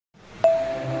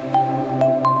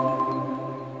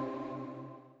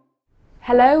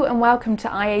Hello and welcome to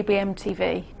IABM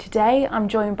TV. Today I'm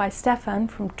joined by Stéphane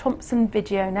from Thomson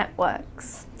Video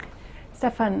Networks.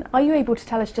 Stéphane, are you able to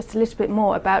tell us just a little bit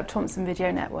more about Thomson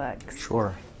Video Networks?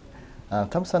 Sure.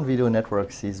 Thomson Video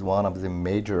Networks is one of the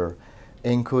major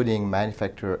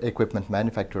encoding equipment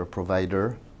manufacturer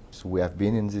provider. So we have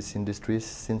been in this industry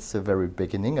since the very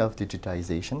beginning of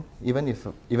digitization,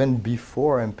 even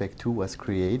before MPEG-2 was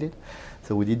created.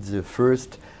 So we did the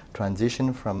first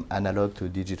transition from analog to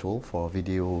digital for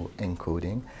video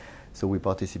encoding. So we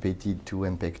participated to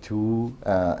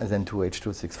MPEG-2, then to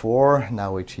H.264,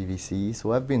 now HEVC. So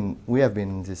we have been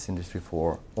in this industry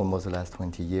for almost the last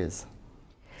 20 years.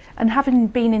 And having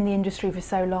been in the industry for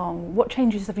so long, what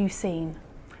changes have you seen?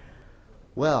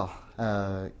 Well,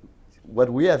 what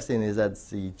we have seen is that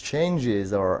the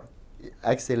changes are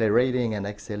accelerating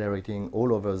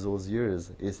all over those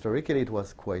years. Historically, it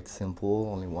was quite simple,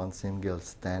 only one single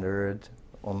standard,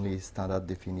 only standard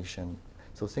definition.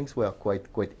 So things were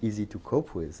quite easy to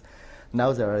cope with.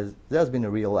 Now there's been a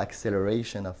real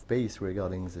acceleration of pace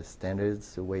regarding the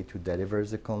standards, the way to deliver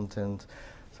the content.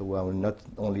 So we're not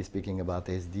only speaking about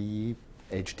SD,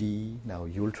 HD, now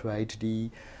Ultra HD,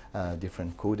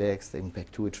 different codecs,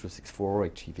 MPEG-2,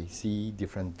 H.264, HEVC,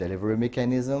 different delivery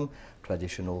mechanism,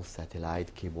 traditional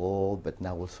satellite cable, but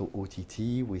now also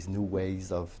OTT with new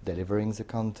ways of delivering the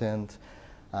content.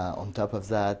 On top of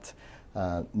that,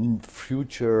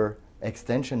 future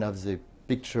extension of the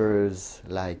pictures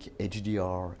like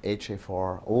HDR,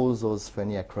 HFR, all those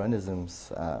funny acronyms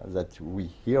that we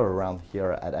hear around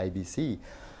here at IBC.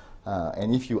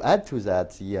 And if you add to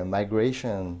that the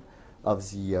migration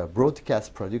of the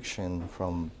broadcast production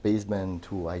from baseband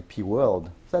to IP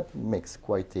world, that makes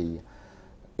quite a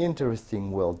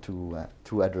interesting world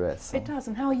to address. It does,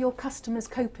 and how are your customers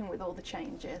coping with all the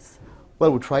changes?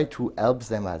 Well, we try to help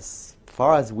them as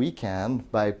far as we can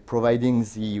by providing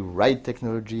the right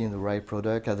technology and the right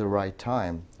product at the right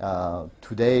time.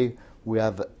 Today, we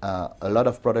have a lot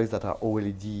of products that are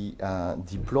already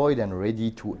deployed and ready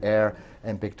to air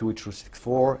MPEG-2,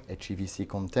 H.264, HEVC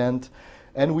content.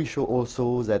 And we show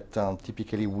also that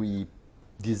typically we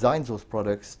design those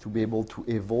products to be able to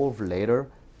evolve later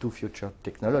to future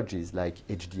technologies like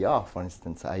HDR, for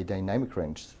instance, high dynamic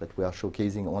range that we are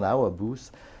showcasing on our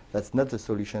booth. That's not a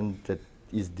solution that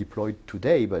is deployed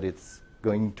today, but it's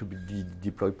going to be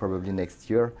deployed probably next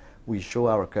year. We show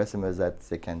our customers that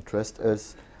they can trust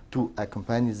us to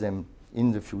accompany them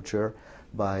in the future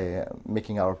by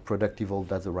making our product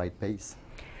evolve at the right pace.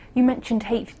 You mentioned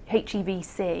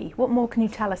HEVC. What more can you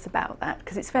tell us about that?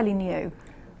 Because it's fairly new.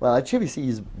 Well, HEVC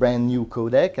is a brand new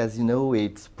codec. As you know,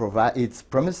 it's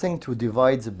promising to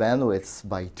divide the bandwidth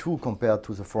by 2 compared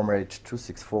to the former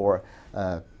H.264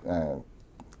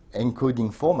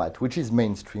 encoding format, which is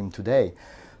mainstream today.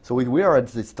 So we are at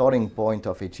the starting point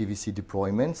of HEVC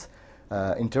deployments.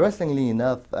 Interestingly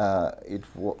enough,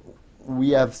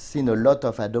 we have seen a lot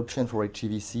of adoption for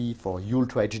HEVC for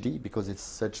Ultra HD because it's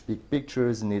such big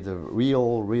pictures, need a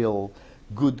real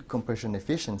good compression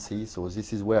efficiency. So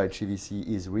this is where HEVC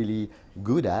is really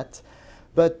good at.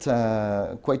 But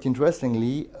quite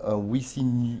interestingly, we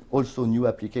see also new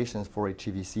applications for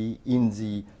HEVC in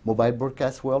the mobile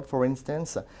broadcast world, for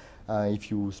instance. If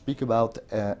you speak about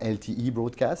LTE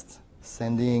broadcasts,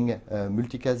 sending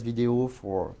multicast video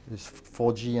for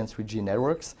 4G and 3G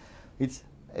networks, it's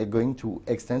going to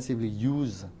extensively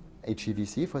use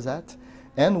HEVC for that.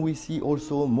 And we see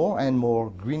also more and more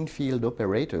greenfield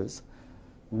operators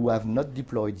who have not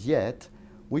deployed yet,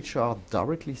 which are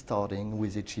directly starting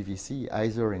with HEVC,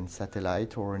 either in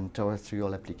satellite or in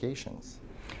terrestrial applications.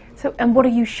 So, and what are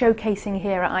you showcasing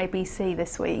here at IBC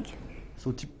this week?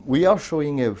 So we are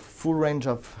showing a full range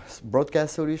of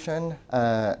broadcast solution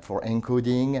for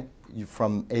encoding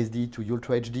from SD to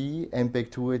Ultra HD,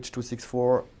 MPEG-2,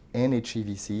 H.264, and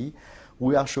HEVC.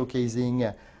 We are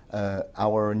showcasing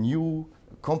our new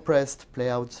compressed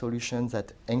playout solutions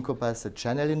that encompass a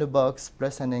channel in a box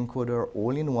plus an encoder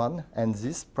all in one, and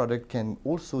this product can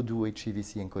also do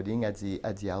HEVC encoding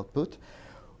at the output.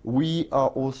 We are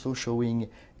also showing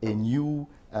a new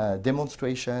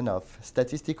demonstration of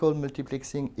statistical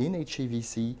multiplexing in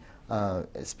HEVC,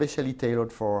 especially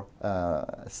tailored for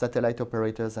satellite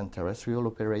operators and terrestrial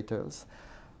operators.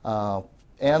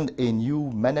 And a new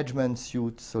management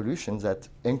suite solution that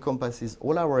encompasses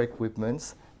all our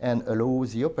equipments and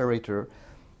allows the operator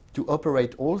to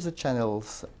operate all the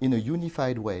channels in a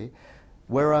unified way,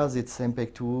 whereas it's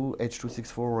MPEG-2,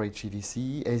 H.264 or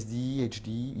HEVC, SD,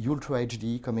 HD, Ultra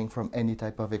HD coming from any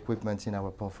type of equipment in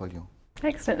our portfolio.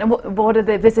 Excellent. And what are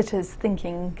the visitors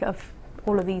thinking of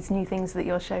all of these new things that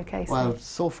you're showcasing? Well,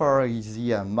 so far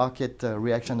the market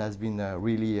reaction has been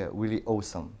really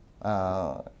awesome.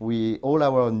 All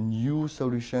our new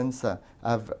solutions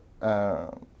have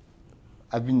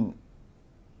been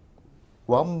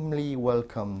warmly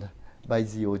welcomed by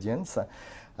the audience.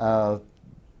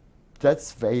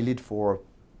 That's valid for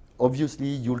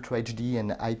obviously Ultra HD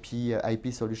and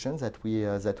IP solutions that we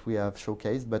have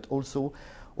showcased, but also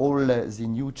all the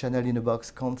new channel in a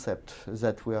box concept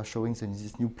that we are showing. So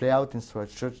this new playout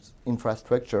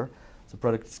infrastructure. The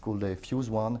product is called the Fuse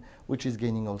One, which is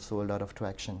gaining also a lot of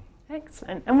traction.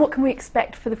 Excellent. And what can we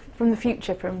expect from the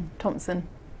future from Thomson?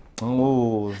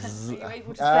 Oh, are you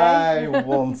able to say? I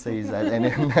won't say that.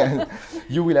 And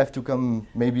you will have to come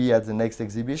maybe at the next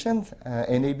exhibition,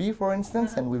 NAB for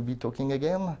instance, and we'll be talking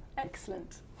again.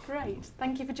 Excellent. Great.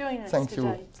 Thank you for joining us Thank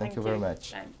today. you. Thank you very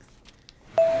much.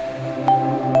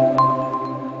 Thanks.